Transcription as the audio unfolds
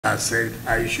has said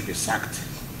Ayu should be sacked.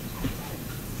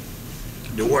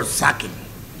 The word sacking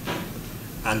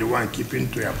and the one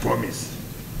keeping to your promise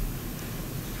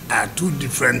are two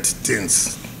different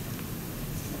things.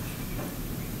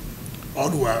 All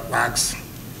WIKELEAKS,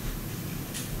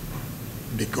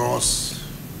 because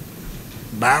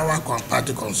by our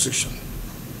party constitution,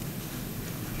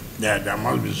 there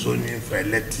must be zoning for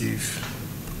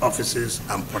elective offices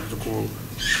and political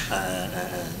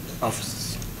offices.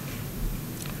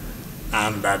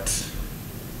 And that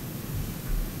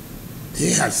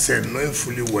he has said, knowing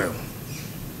fully well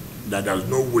that there's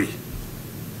no way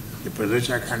the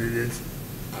presidential candidate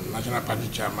and national party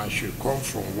chairman should come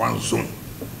from one zone.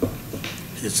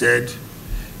 He said,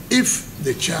 if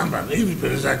the chairman, if the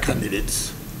presidential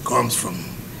candidate comes from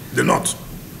the north,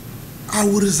 I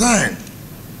will resign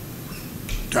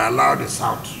to allow the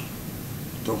south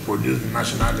to produce the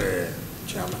national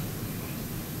chairman.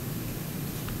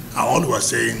 And all was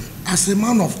saying, as a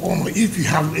man of honor, if you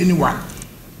have anyone,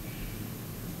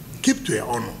 keep to your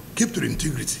honor, keep to the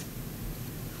integrity.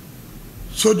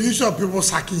 So the issue of people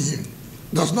sacking him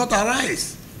does not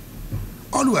arise.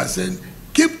 All we are saying,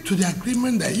 keep to the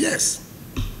agreement that yes,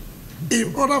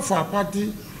 in order for a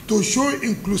party to show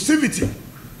inclusivity,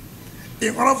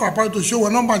 in order for a party to show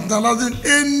we're not marginalizing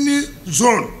any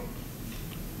zone,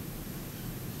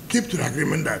 keep to the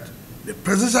agreement that the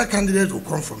presidential candidate will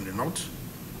come from the north,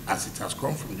 as it has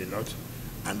come from the north,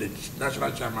 and the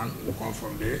national chairman will come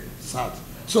from the south.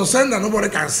 So saying that nobody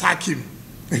can sack him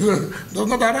does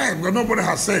not arrive, because nobody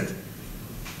has said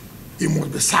he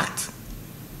must be sacked.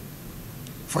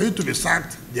 For you to be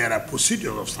sacked, there are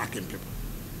procedures of sacking people.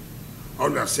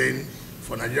 All we are saying,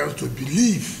 for Nigerians to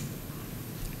believe,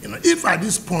 if at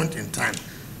this point in time,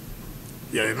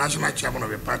 you are a national chairman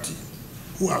of a party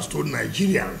who has told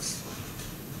Nigerians,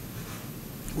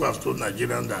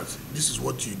 that this is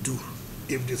what you do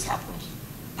if this happens,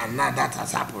 and now that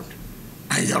has happened,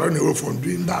 and you're running away from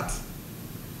doing that.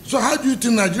 So how do you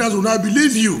think Nigerians will not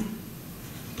believe you?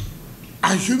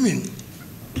 Assuming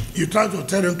you try to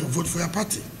tell them to vote for your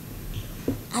party.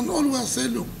 And all we are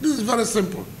saying, look, this is very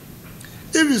simple.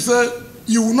 If you say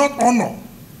you will not honor,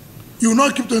 you will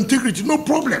not keep the integrity, no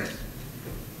problem.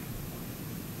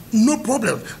 No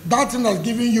problem. That thing has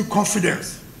given you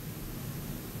confidence.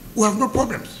 We have no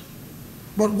problems.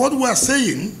 But what we are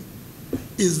saying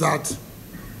is that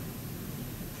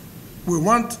we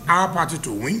want our party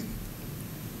to win.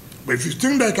 But if you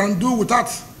think they can do without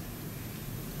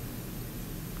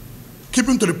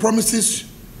keeping to the promises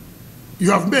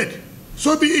you have made,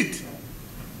 so be it.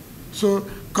 So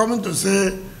coming to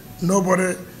say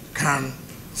nobody can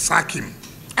sack him.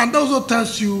 And that also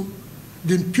tells you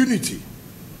the impunity.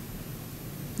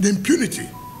 The impunity.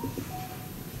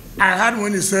 I heard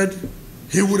when he said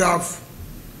he would have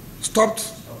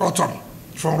stopped Autumn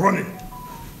from running.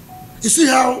 You see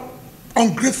how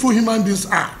ungrateful human beings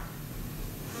are.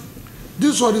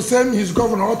 This was the same his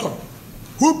governor Autumn,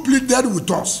 who pleaded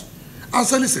with us and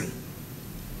said,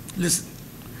 listen,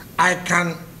 I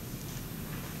can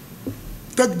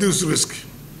take this risk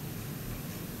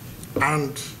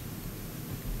and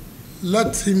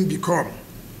let him become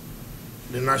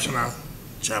the national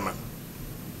chairman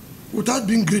without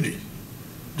being greedy.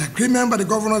 The agreement by the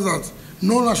governors that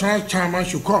no national chairman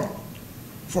should come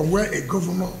from where a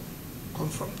governor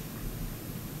comes from.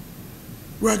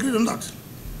 We agreed on that.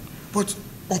 But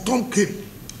Autumn came,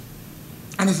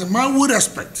 and as a man with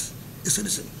respect, he said,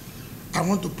 listen, I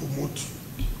want to promote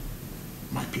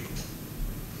my people.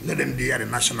 Let them be at the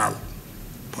national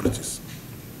politics.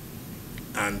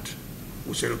 And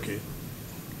we said, okay,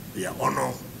 their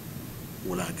honor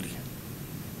will agree.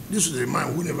 This is a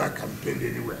man who never campaigned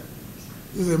anywhere.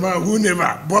 This is a man who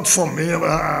never bought from, he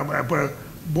never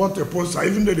bought a poster.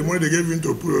 Even though the money they gave him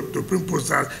to print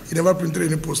posters, he never printed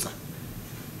any poster.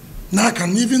 Now I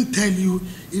can even tell you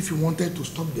if he wanted to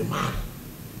stop the man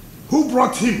who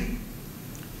brought him,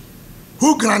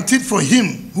 who granted for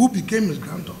him, who became his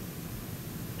grantor.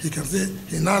 He can say,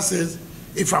 he now says,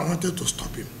 if I wanted to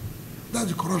stop him.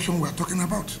 That's the corruption we're talking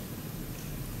about.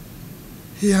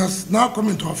 He has now come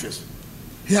into office.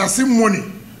 He has seen money.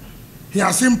 He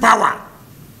has seen power.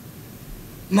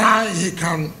 Now he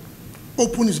can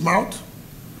open his mouth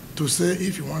to say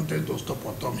if he wanted to stop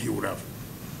Autumn, he would have.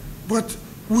 But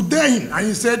we dare him, and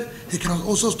he said he can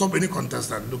also stop any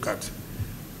contestant. Look at,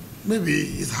 maybe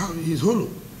he's hollow.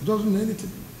 He doesn't know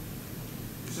anything.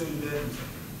 So you dare him?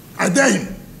 I dare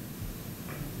him.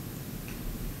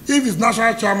 If he's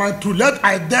national chairman,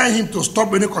 I dare him to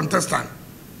stop any contestant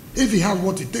if he has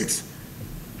what it takes.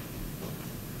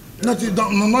 Not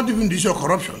even the issue of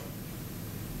corruption.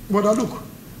 But look,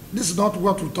 this is not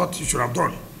what we thought he should have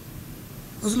done.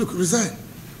 I said, look, resign.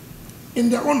 In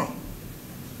their honor.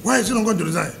 Why is he not going to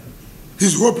resign?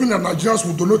 He's hoping that Nigerians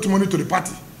will donate money to the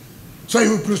party. So he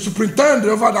will superintend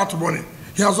over that money.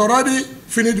 He has already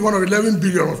finished one of 11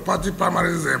 billion of party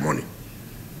primaries money.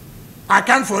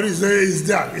 Account for it is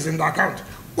there, it's in the account.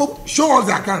 Oh, show us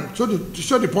the account,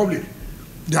 show the public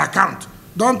the account.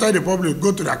 Don't tell the public,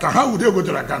 go to the account. How would they go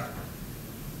to the account?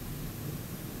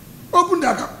 Open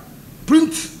the account,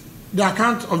 print the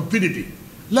account of PDP.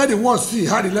 Let the world see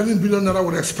how the 11 billion naira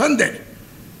was expended.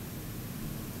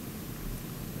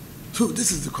 So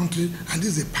this is the country, and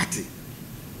this is a party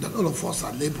that all of us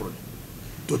are laboring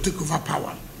to take over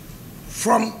power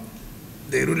from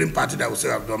the ruling party that will say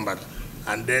have done that.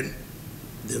 And then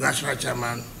the national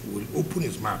chairman will open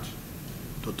his mouth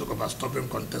to talk about stopping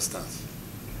contestants.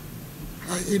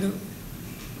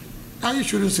 I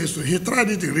shouldn't say so. He tried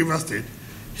it in Rivers State.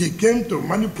 He came to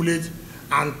manipulate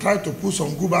and tried to put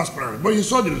some good aspirants. But he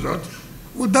saw the result.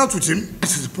 We dealt with him.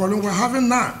 This is the problem we're having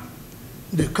now.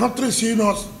 The country is seeing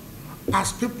us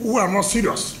as people who are not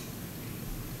serious.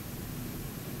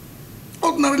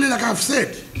 Ordinarily, like I've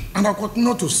said, and I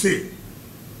continue to say,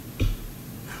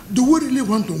 do we really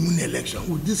want to win an election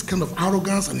with this kind of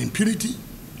arrogance and impunity?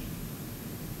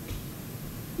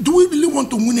 Do we really want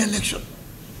to win an election?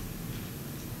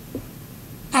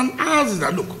 And ours is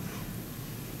that, look,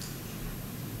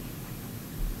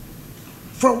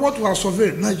 from what we have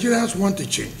surveyed, Nigerians want a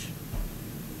change.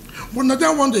 But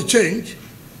Nigerians want a change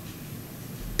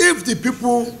if the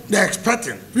people they're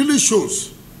expecting really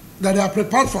shows that they are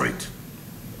prepared for it.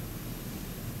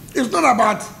 It's not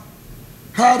about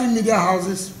hiring media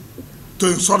houses to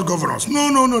insult governors. No,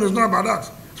 it's not about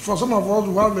that. For some of us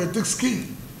who have a thick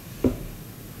skin,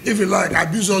 if you like,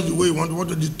 abuse us the way you want,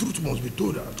 the truth must be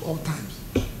told at all times.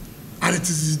 And it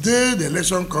is the day the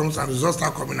election comes and results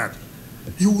start coming out,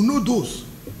 you will know those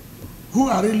who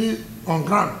are really on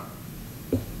ground,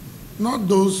 not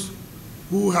those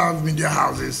who have media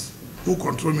houses, who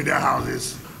control media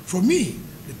houses. For me,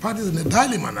 the party is in a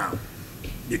dilemma now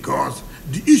because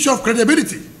the issue of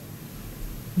credibility,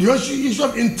 the issue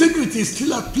of integrity is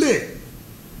still at play.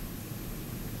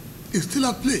 It's still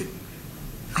at play.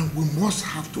 And we must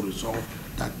have to resolve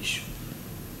that issue.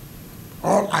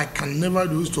 All I can never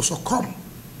do is to succumb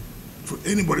for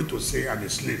anybody to say I'm a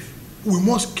slave. We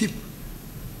must keep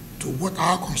to what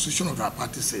our constitution of our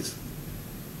party says.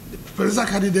 The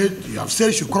presidential candidate, you have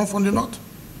said, should come from the north.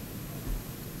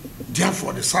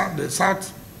 Therefore, the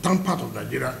southern part of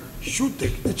Nigeria should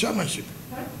take the chairmanship.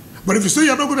 But if you say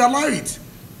you're not going to allow it,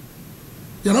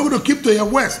 you're not going to keep to your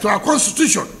west, to our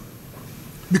constitution,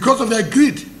 because of your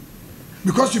greed,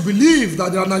 because you believe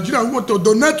that there are Nigerians who want to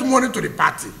donate money to the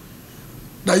party,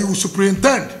 that you will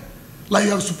superintend, like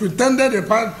you have superintended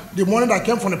the money that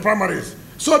came from the primaries.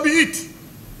 So be it.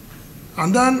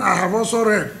 And then I have also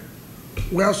read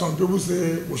where some people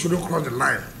say we shouldn't cross the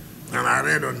line. And I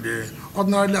read on the,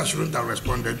 ordinarily I shouldn't have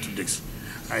responded to this.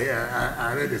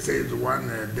 I read they say it's one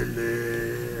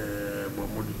Dele,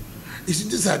 Momodu. You see,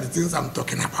 these are the things I'm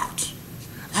talking about.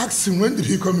 Ask him, when did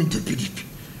he come into PDP?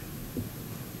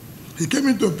 He came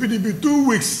into PDP 2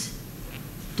 weeks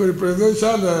to the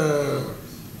presidential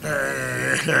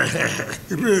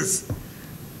race.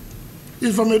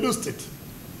 He's from Edo State.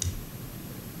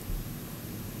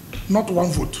 Not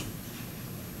one vote.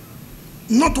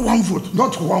 Not one vote.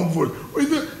 Not one vote.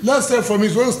 Let's say from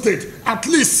his own state, at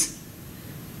least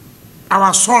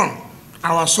our son.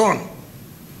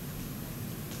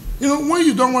 You know, when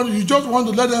you don't want, you just want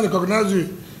to let them recognize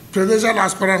you, presidential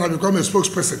aspirant and become a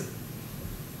spokesperson.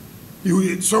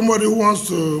 Somebody who wants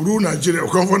to rule Nigeria,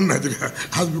 or govern Nigeria,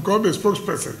 has become a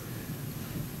spokesperson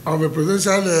of a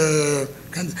presidential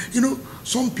candidate. You know,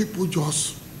 some people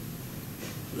just,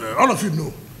 all of you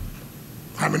know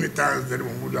how many times Dele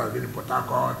Momodu has been in Port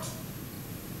Harcourt.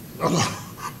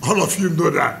 All of you know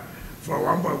that for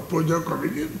one project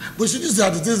committee. But see, these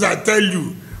are the things I tell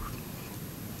you.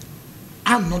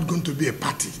 I'm not going to be a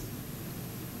party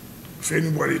for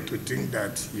anybody to think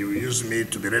that you will use me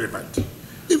to be relevant.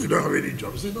 If you don't have any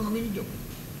job, say you don't have any job.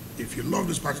 If you love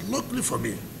this party, luckily for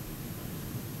me,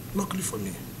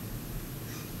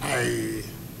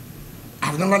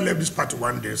 I've never left this party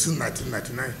one day since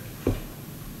 1999.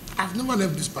 I've never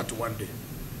left this party one day.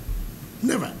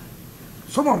 Never.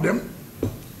 Some of them,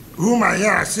 whom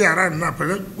I see around now,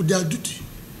 with their duty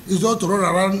is not to run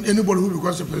around anybody who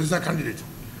becomes a presidential candidate.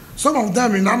 Some of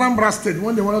them in Anambra State,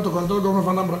 when they wanted to control the government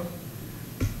of Anambra,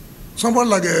 somebody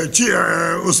like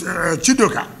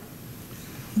Chidoka,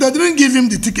 they didn't give him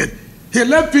the ticket. He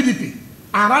left PDP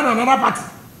and ran another party.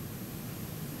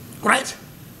 Right?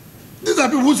 These are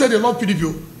people who say they love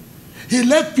PDP. He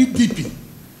left PDP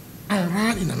and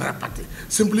ran in another party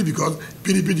simply because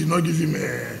PDP did not give him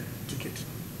a ticket.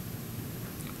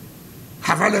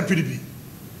 Have I left PDP?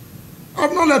 I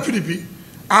have not left PDP.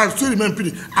 I have still remained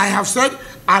PDP. I have said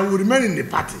I will remain in the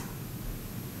party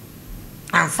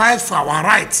and fight for our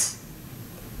rights.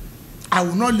 I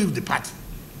will not leave the party.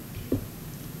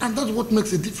 And that's what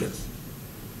makes a difference.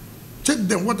 Check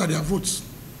them, what are their votes?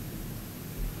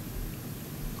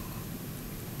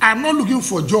 I'm not looking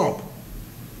for a job.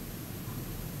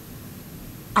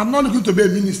 I'm not looking to be a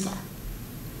minister.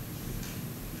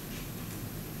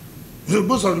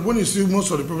 When you see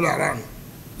most of the people around,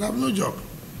 they have no job.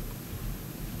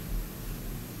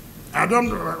 Other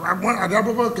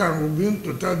people can begin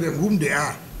to tell them whom they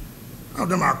are. Some of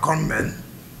them are con men.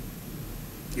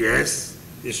 Yes,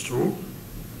 it's true.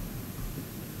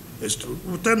 It's true.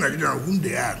 We tell Nigerians whom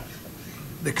they are,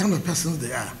 the kind of persons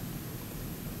they are.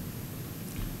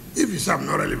 If you say I'm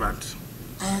not relevant,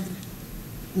 I agree.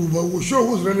 We will show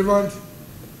who's relevant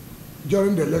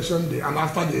during the election day and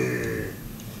after the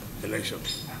election.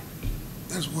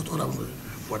 That's what I'm doing.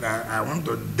 But I want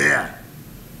to dare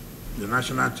the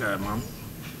national chairman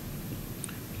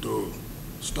to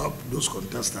stop those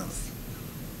contestants.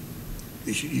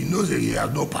 He knows that he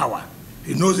has no power.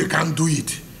 He knows he can't do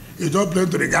it. He's not playing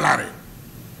to the gallery.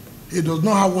 He does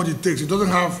not have what it takes. He doesn't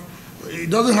have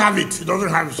it.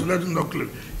 So let him not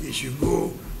claim. He should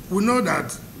go. We know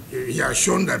that he has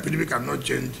shown that PDP cannot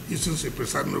change. He's since a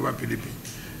presiding over PDP.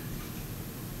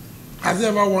 Has he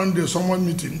ever one day someone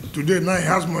meeting? Today, now he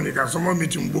has money. Can someone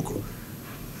meet him in Boko?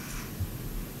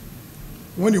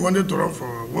 When he wanted to run for,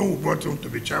 when we brought him to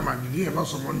be chairman, did he ever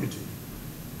someone meeting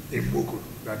in Boko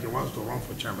that he wants to run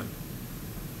for chairman?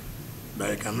 That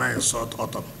he can now insult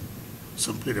Autumn.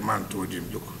 Simply the man told him,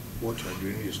 look, what you're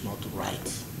doing is not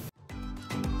right.